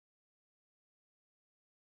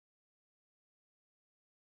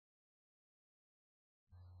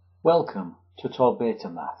Welcome to Beta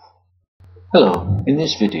Math. Hello, in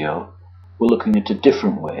this video we're looking at a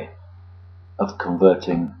different way of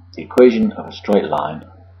converting the equation of a straight line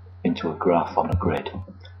into a graph on a grid.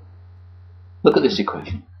 Look at this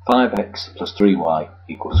equation, 5x plus 3y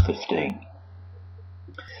equals 15.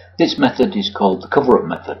 This method is called the cover-up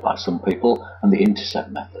method by some people and the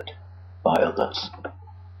intercept method by others.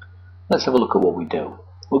 Let's have a look at what we do.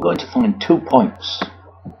 We're going to find 2 points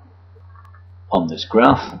on this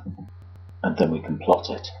graph and then we can plot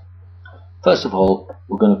it. First of all,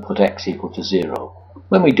 we're going to put x equal to 0.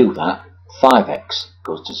 When we do that, 5x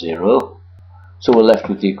goes to 0, so we're left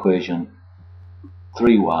with the equation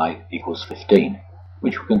 3y equals 15,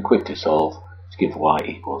 which we can quickly solve to give y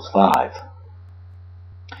equals 5.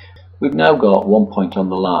 We've now got 1 point on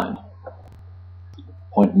the line.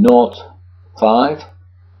 Point 0, 5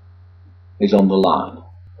 is on the line.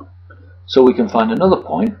 So we can find another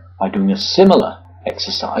point by doing a similar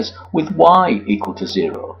exercise with y equal to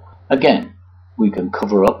 0. Again, we can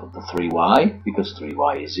cover up the 3y because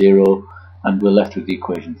 3y is 0 and we're left with the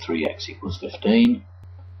equation 3x equals 15.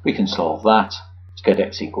 We can solve that to get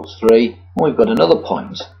x equals 3 and we've got another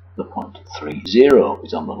point. The point 3, 0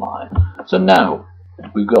 is on the line. So now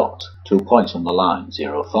we've got 2 points on the line,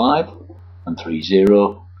 0, 5 and 3,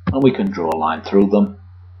 0, and we can draw a line through them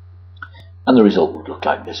and the result would look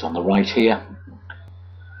like this on the right here.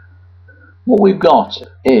 What we've got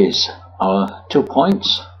is our 2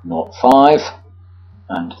 points, 0, 5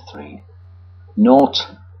 and 3, 0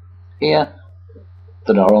 here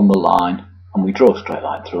that are on the line, and we draw a straight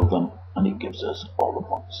line through them and it gives us all the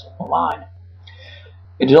points on the line.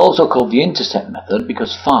 It is also called the intercept method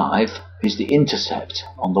because 5 is the intercept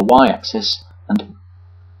on the y-axis and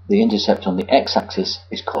the intercept on the x-axis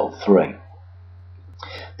is called 3.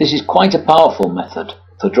 This is quite a powerful method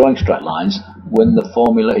for drawing straight lines when the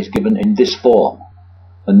formula is given in this form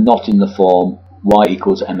and not in the form y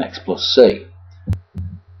equals mx plus c,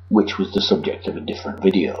 which was the subject of a different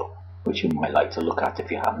video, which you might like to look at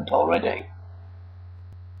if you haven't already.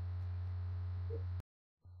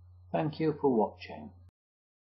 Thank you for watching.